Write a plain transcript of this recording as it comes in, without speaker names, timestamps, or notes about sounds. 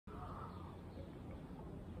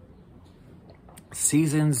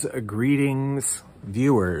Season's greetings,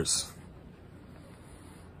 viewers.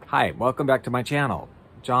 Hi, welcome back to my channel.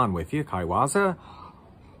 John with you, Kaiwaza.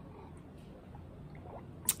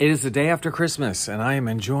 It is the day after Christmas, and I am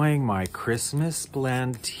enjoying my Christmas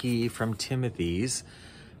blend tea from Timothy's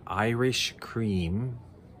Irish Cream.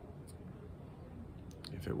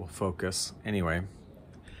 If it will focus. Anyway,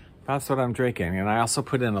 that's what I'm drinking. And I also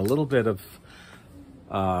put in a little bit of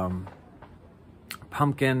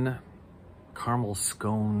pumpkin caramel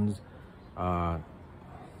scones,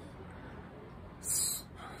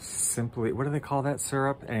 simply, what do they call that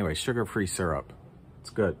syrup? Anyway, sugar-free syrup.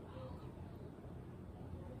 It's good.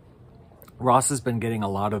 Ross has been getting a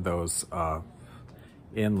lot of those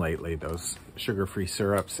in lately, those sugar-free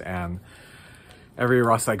syrups, and every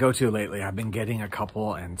Ross I go to lately, I've been getting a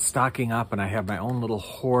couple and stocking up, and I have my own little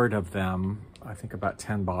hoard of them. I think about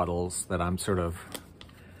 10 bottles that I'm sort of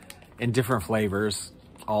in different flavors,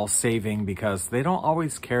 all saving because they don't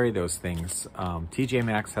always carry those things. TJ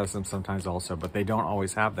Maxx has them sometimes also, but they don't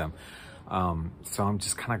always have them. So I'm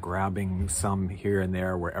just kind of grabbing some here and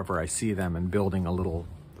there wherever I see them and building a little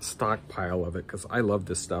stockpile of it because I love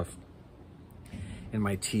this stuff in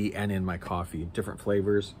my tea and in my coffee. Different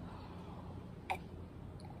flavors.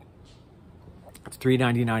 It's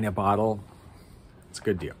 $3.99 a bottle. It's a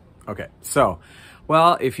good deal. Okay, so,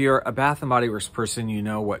 well, if you're a Bath & Body Works person, you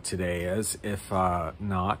know what today is. If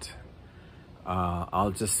not,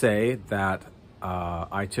 I'll just say that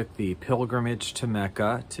I took the pilgrimage to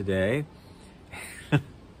Mecca today.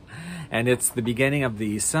 And it's the beginning of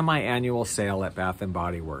the semi-annual sale at Bath &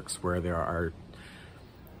 Body Works, where there are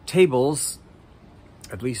tables,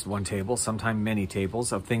 at least one table, sometimes many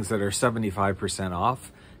tables, of things that are 75%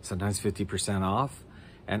 off, sometimes 50% off,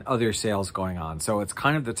 and other sales going on. So it's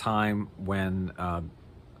kind of the time when,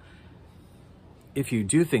 if you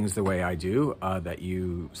do things the way I do, that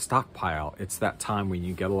you stockpile. It's that time when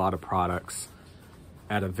you get a lot of products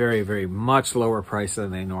at a very, very much lower price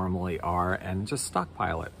than they normally are, and just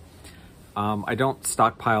stockpile it. I don't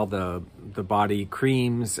stockpile the body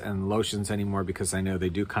creams and lotions anymore because I know they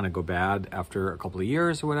do kind of go bad after a couple of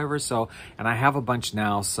years or whatever. So, and I have a bunch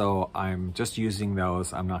now, so I'm just using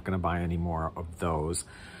those. I'm not going to buy any more of those.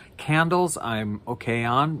 Candles I'm okay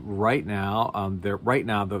on right now. Right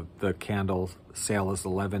now the candle sale is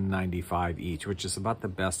 $11.95 each, which is about the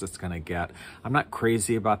best it's going to get. I'm not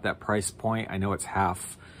crazy about that price point. I know it's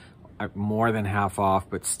more than half off,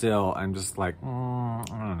 but still I'm just like, I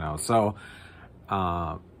don't know. So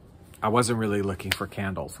I wasn't really looking for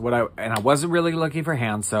candles. And I wasn't really looking for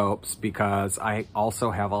hand soaps because I also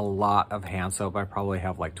have a lot of hand soap. I probably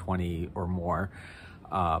have like 20 or more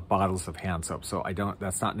bottles of hand soap. So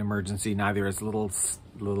that's not an emergency. Neither is little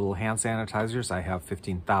hand sanitizers. I have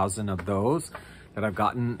 15,000 of those that I've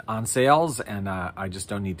gotten on sales, and I just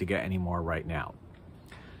don't need to get any more right now.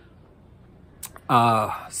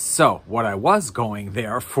 So what I was going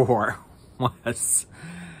there for was,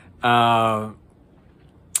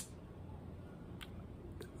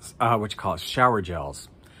 what you call it, shower gels.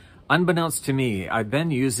 Unbeknownst to me, I've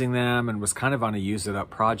been using them and was kind of on a use it up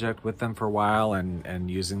project with them for a while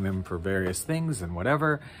and using them for various things and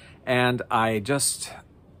whatever. And I just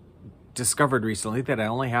discovered recently that I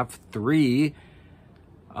only have 3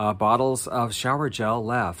 bottles of shower gel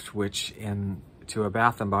left, which to a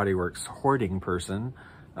Bath & Body Works hoarding person,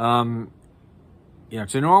 you know,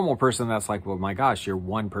 to a normal person, that's like, well, my gosh, you're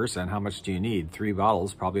one person. How much do you need? 3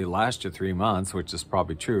 bottles probably last you 3 months, which is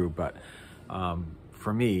probably true. But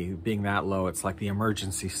for me, being that low, it's like the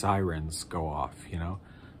emergency sirens go off, you know?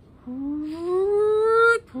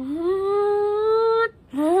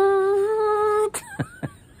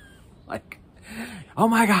 Like, oh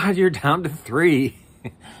my God, you're down to 3.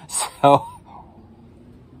 So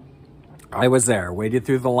I was there, waited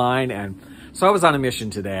through the line, and so I was on a mission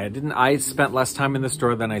today. I spent less time in the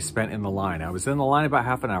store than I spent in the line. I was in the line about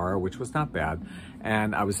half an hour, which was not bad.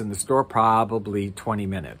 And I was in the store probably 20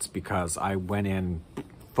 minutes because I went in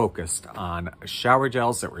focused on shower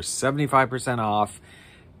gels that were 75% off.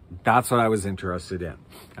 That's what I was interested in.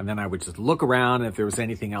 And then I would just look around, and if there was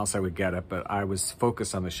anything else, I would get it. But I was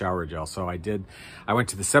focused on the shower gel. So I went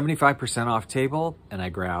to the 75% off table, and I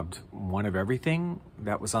grabbed one of everything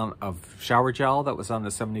that was of shower gel that was on the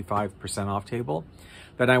 75% off table.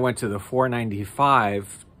 Then I went to the $4.95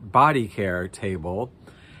 body care table,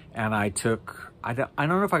 and I took, I don't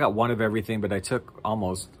know if I got one of everything, but I took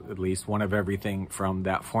almost at least one of everything from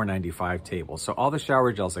that $4.95 table. So all the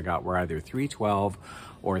shower gels I got were either $3.12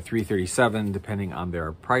 or $3.37, depending on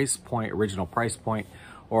their price point, original price point,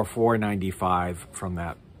 or $4.95 from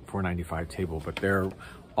that $4.95 table. But they're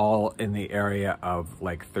all in the area of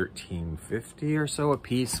like $13.50 or so a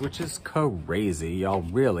piece, which is crazy. Y'all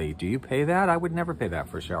really, do you pay that? I would never pay that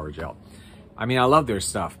for shower gel. I mean, I love their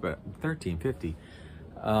stuff, but $13.50.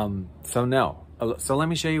 So no. So let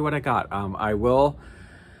me show you what I got. I will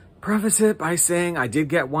preface it by saying I did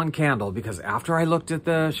get one candle, because after I looked at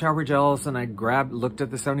the shower gels and I looked at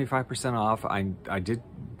the 75% off, I did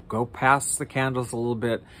go past the candles a little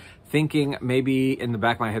bit, thinking maybe in the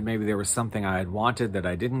back of my head, maybe there was something I had wanted that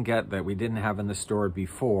I didn't get, that we didn't have in the store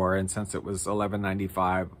before. And since it was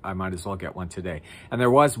 $11.95, I might as well get one today. And there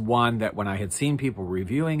was one that when I had seen people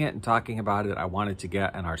reviewing it and talking about it, I wanted to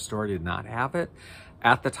get, and our store did not have it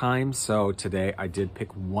at the time. So today I did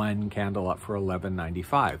pick one candle up for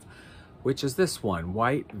 $11.95, which is this one,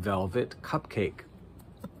 White Velvet Cupcake,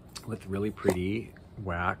 with really pretty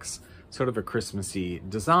wax, sort of a Christmassy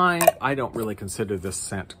design. I don't really consider this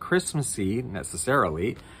scent Christmassy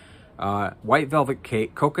necessarily. White velvet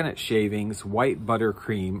cake, coconut shavings, white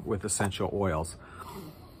buttercream with essential oils.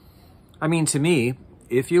 I mean, to me,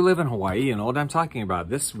 if you live in Hawaii, you know what I'm talking about.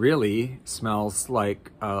 This really smells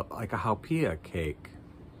like a haupia cake,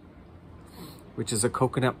 which is a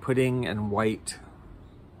coconut pudding and white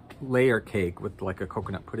layer cake with like a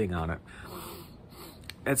coconut pudding on it.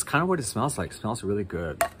 It's kind of what it smells like. It smells really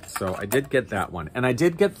good. So I did get that one. And I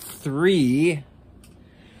did get 3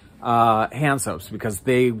 hand soaps, because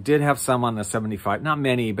they did have some on the 75, not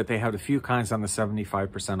many, but they had a few kinds on the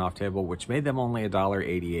 75% off table, which made them only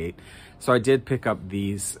 $1.88. So I did pick up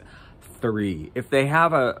these 3. If they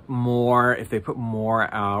have if they put more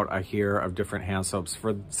out, I hear, of different hand soaps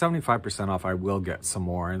for 75% off, I will get some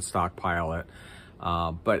more and stockpile it.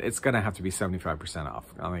 But it's going to have to be 75% off.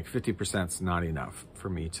 I mean, 50% is not enough for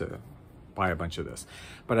me to buy a bunch of this.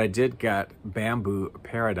 But I did get Bamboo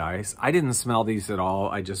Paradise. I didn't smell these at all.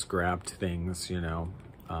 I just grabbed things, you know,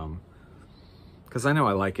 because I know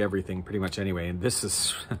I like everything pretty much anyway. And this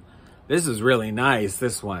is, this is really nice.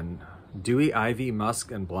 This one, Dewy Ivy,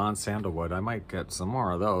 Musk, and Blonde Sandalwood. I might get some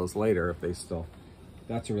more of those later if they still,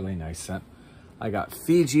 that's a really nice scent. I got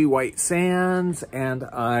Fiji White Sands, and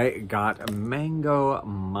I got Mango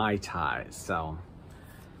Mai Tai. So,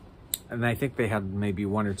 and I think they had maybe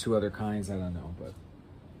 1 or 2 other kinds. I don't know, but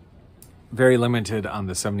very limited on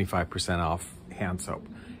the 75% off hand soap.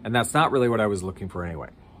 And that's not really what I was looking for anyway.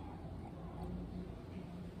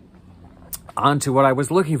 On to what I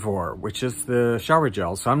was looking for, which is the shower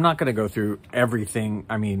gel. So I'm not going to go through everything.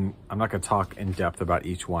 I mean, I'm not going to talk in depth about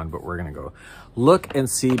each one, but we're going to go look and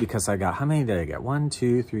see, because I got, how many did I get? 1,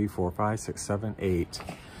 2, 3, 4, 5, 6, 7, 8,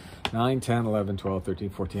 9, 10, 11, 12, 13,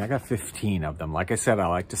 14. I got 15 of them. Like I said, I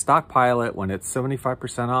like to stockpile it when it's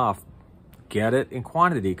 75% off. Get it in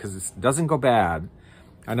quantity, because it doesn't go bad.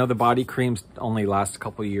 I know the body creams only last a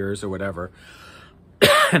couple of years or whatever,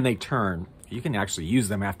 and they turn. You can actually use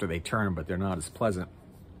them after they turn, but they're not as pleasant.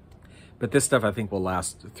 But this stuff I think will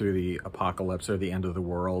last through the apocalypse or the end of the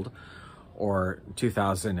world, or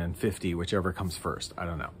 2050, whichever comes first. I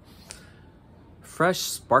don't know. Fresh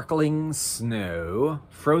sparkling snow,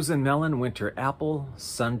 frozen melon, winter apple,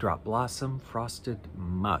 sundrop blossom, frosted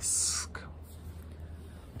musk.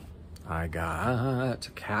 I got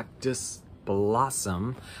cactus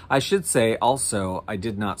blossom. I should say also, I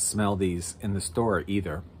did not smell these in the store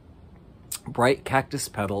either. Bright cactus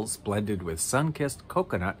petals blended with sun-kissed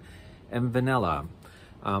coconut and vanilla.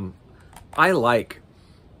 I like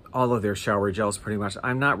all of their shower gels pretty much.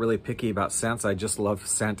 I'm not really picky about scents. I just love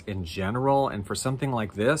scent in general. And for something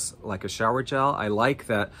like this, like a shower gel, I like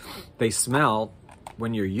that they smell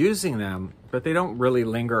when you're using them, but they don't really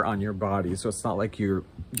linger on your body. So it's not like you're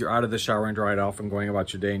out of the shower and dried off and going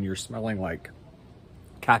about your day and you're smelling like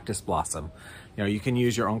cactus blossom. You know, you can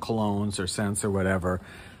use your own colognes or scents or whatever.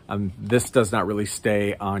 This does not really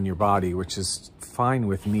stay on your body, which is fine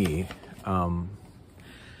with me.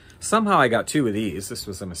 Somehow I got 2 of these. This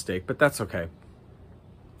was a mistake, but that's okay.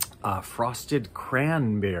 Frosted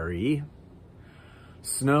cranberry,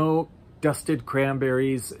 snow dusted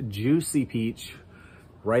cranberries, juicy peach,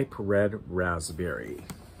 ripe red raspberry.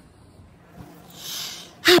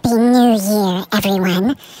 Happy New Year,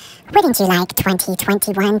 everyone. Wouldn't you like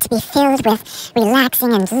 2021 to be filled with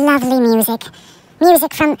relaxing and lovely music?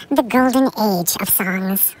 Music from the golden age of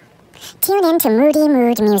songs. Tune in to Moody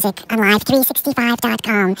Mood Music on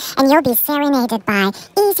Live365.com and you'll be serenaded by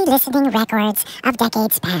easy listening records of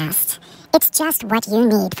decades past. It's just what you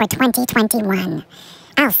need for 2021.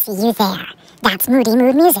 I'll see you there. That's Moody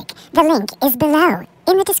Mood Music. The link is below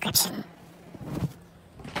in the description.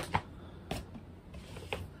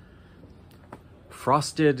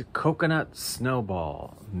 Frosted coconut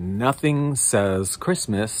snowball. Nothing says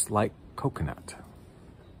Christmas like coconut.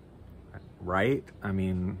 right? I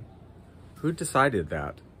mean, who decided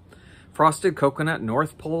that? Frosted coconut,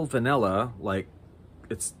 North Pole vanilla, like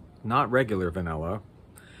it's not regular vanilla.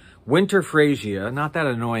 Winter freesia, not that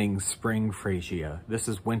annoying spring freesia. This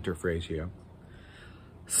is winter freesia.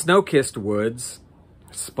 Snow-kissed woods,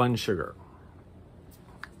 spun sugar.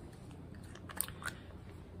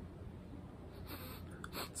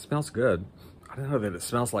 It smells good. I don't know that it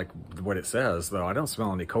smells like what it says, though. I don't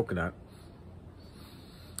smell any coconut.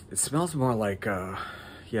 It smells more like, yeah,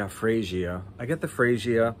 freesia. I get the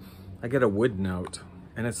freesia. I get a wood note,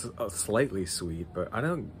 and it's slightly sweet, but I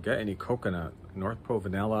don't get any coconut. North Pole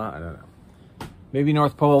vanilla, I don't know. Maybe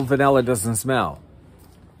North Pole vanilla doesn't smell.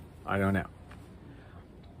 I don't know.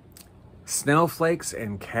 Snowflakes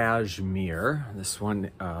and cashmere. This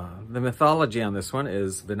one, the mythology on this one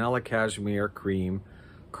is vanilla cashmere cream,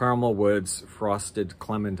 caramel woods, frosted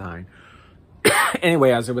clementine.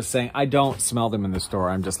 Anyway, as I was saying, I don't smell them in the store.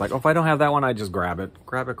 I'm just like, oh, if I don't have that one, I just grab it.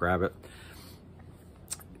 Grab it.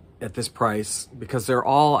 At this price, because they're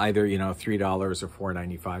all either, you know, $3 or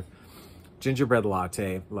 $4.95. Gingerbread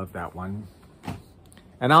latte, love that one.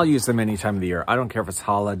 And I'll use them any time of the year. I don't care if it's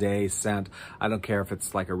holiday scent. I don't care if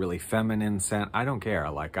it's like a really feminine scent. I don't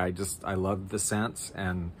care. Like, I love the scents,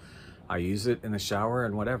 and I use it in the shower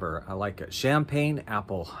and whatever. I like it. Champagne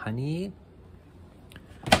apple honey.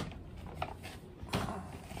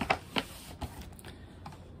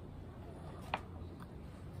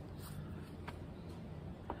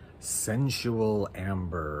 Sensual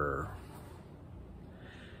amber.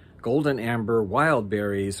 Golden amber, wild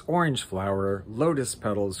berries, orange flower, lotus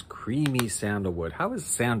petals, creamy sandalwood. How is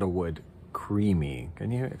sandalwood creamy?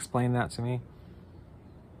 Can you explain that to me?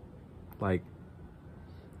 Like,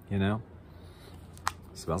 you know?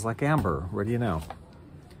 Smells like amber. What do you know?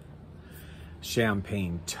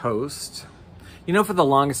 Champagne toast. You know, for the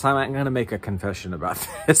longest time, I'm going to make a confession about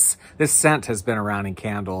this. This scent has been around in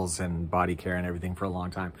candles and body care and everything for a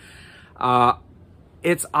long time.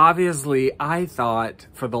 It's obviously, I thought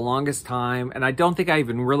for the longest time, and I don't think I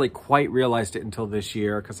even really quite realized it until this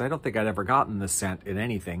year, because I don't think I'd ever gotten the scent in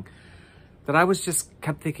anything, that I was just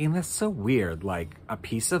kept thinking, that's so weird. Like a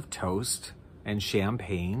piece of toast and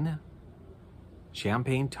champagne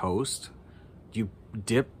toast. Do you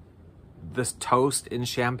dip this toast in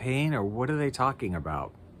champagne, or what are they talking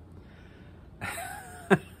about?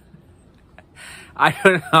 I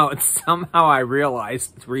don't know. And somehow I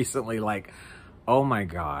realized recently, like, oh my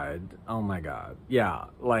God. Yeah,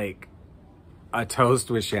 like a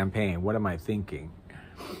toast with champagne. What am I thinking?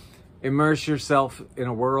 Immerse yourself in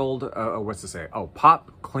a world, what's it say? Oh,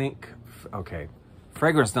 pop, clink. Okay.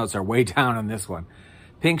 Fragrance notes are way down on this one.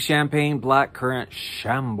 Pink champagne, black currant,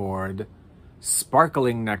 chambord,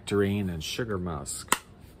 sparkling nectarine, and sugar musk.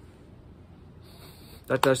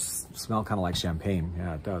 That does smell kind of like champagne.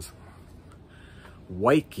 Yeah, it does.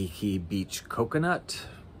 Waikiki Beach coconut.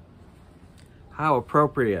 How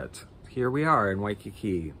appropriate. Here we are in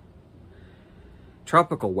Waikiki.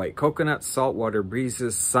 Tropical white coconut, saltwater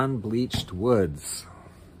breezes, sun-bleached woods.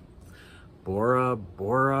 Bora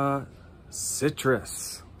Bora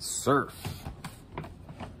citrus, surf.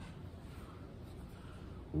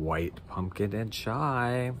 White pumpkin and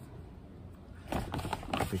chai.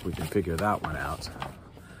 I think we can figure that one out.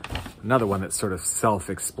 Another one that's sort of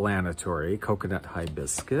self-explanatory, coconut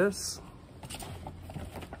hibiscus.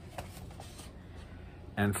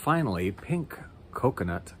 And finally, pink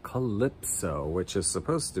coconut calypso, which is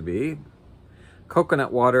supposed to be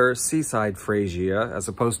coconut water, seaside freesia, as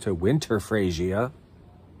opposed to winter freesia.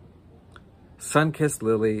 Sun-kissed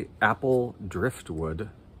lily, apple driftwood.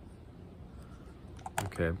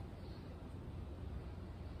 Okay.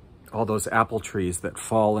 All those apple trees that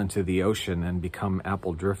fall into the ocean and become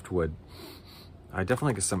apple driftwood. I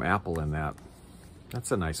definitely get some apple in that.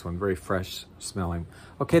 That's a nice one, very fresh smelling.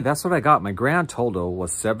 Okay, that's what I got. My grand total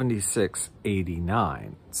was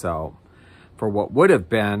 $76.89. So for what would have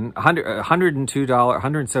been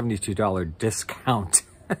 $172 discount,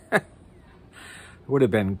 would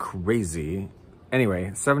have been crazy.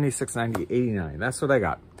 Anyway, $76.89. That's what I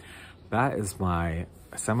got. That is my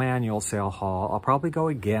semi-annual sale haul. I'll probably go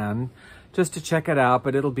again just to check it out,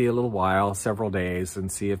 but it'll be a little while, several days, and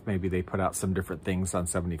see if maybe they put out some different things on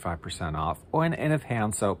 75% off. Oh, and if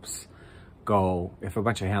hand soaps go, if a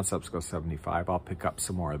bunch of hand soaps go 75, I'll pick up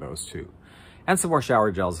some more of those too. And some more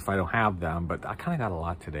shower gels if I don't have them, but I kind of got a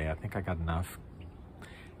lot today. I think I got enough.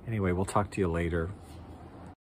 Anyway, we'll talk to you later.